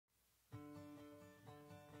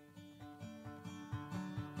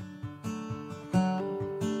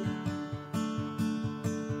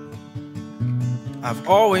I've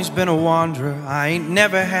always been a wanderer, I ain't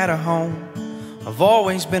never had a home. I've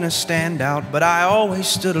always been a standout, but I always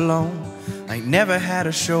stood alone. I ain't never had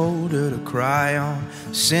a shoulder to cry on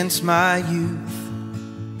since my youth.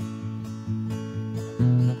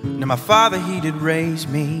 Now my father, he did raise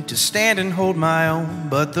me to stand and hold my own,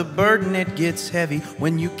 but the burden, it gets heavy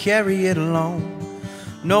when you carry it alone.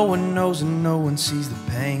 No one knows and no one sees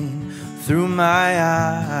the pain through my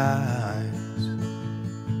eyes.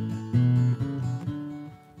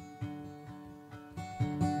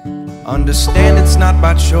 Understand it's not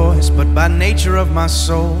by choice, but by nature of my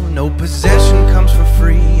soul. No possession comes for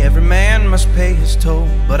free, every man must pay his toll.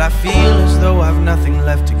 But I feel as though I've nothing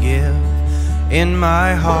left to give in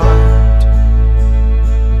my heart.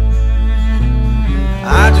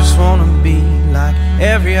 I just wanna be like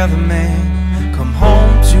every other man, come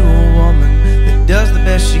home to a woman that does the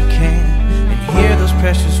best she can, and hear those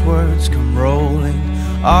precious words come rolling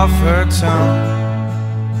off her tongue.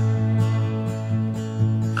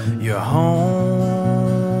 You're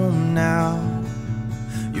home now,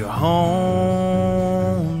 you're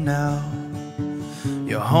home now,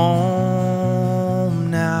 you're home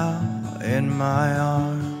now in my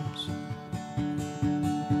arms.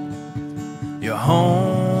 You're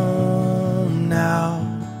home now,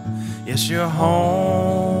 yes, you're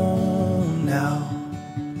home now,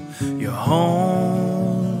 you're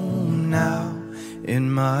home now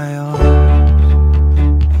in my arms.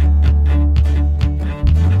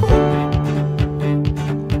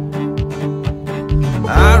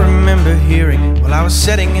 I remember hearing while I was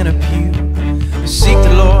sitting in a pew, seek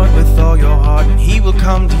the Lord with all your heart and He will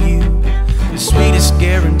come to you. The sweetest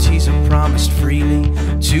guarantees are promised freely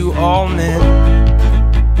to all men.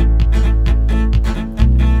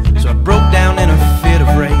 So I broke down in a fit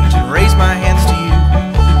of rage and raised my hands to you.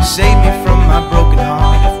 Save me from my broken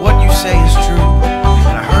heart if what you say is true.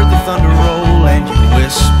 And I heard the thunder roll and you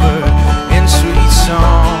whispered in sweet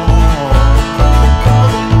song.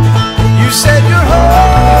 You said you're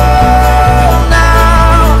home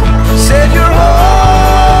now, said you're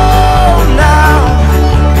home now,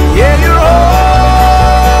 yeah, you're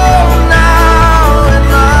home now in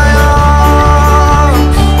my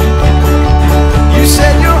arms. You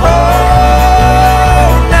said you're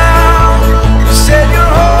home now, you said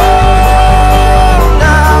you're home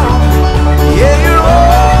now, yeah, you're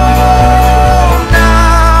home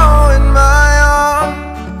now in my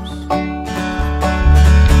arms.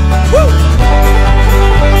 Woo!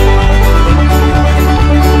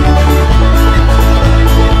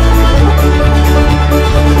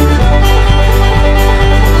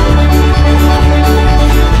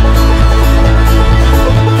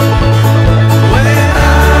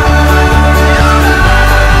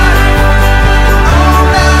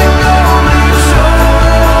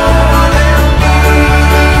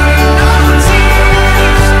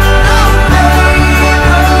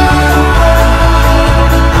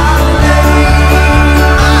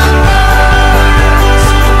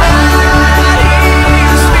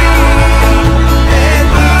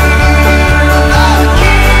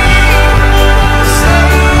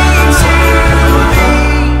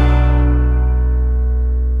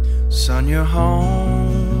 Son, you're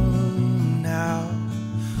home now.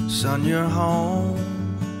 Son, you're home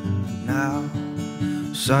now.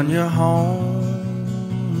 Son, you're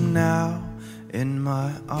home now in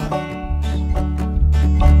my arms.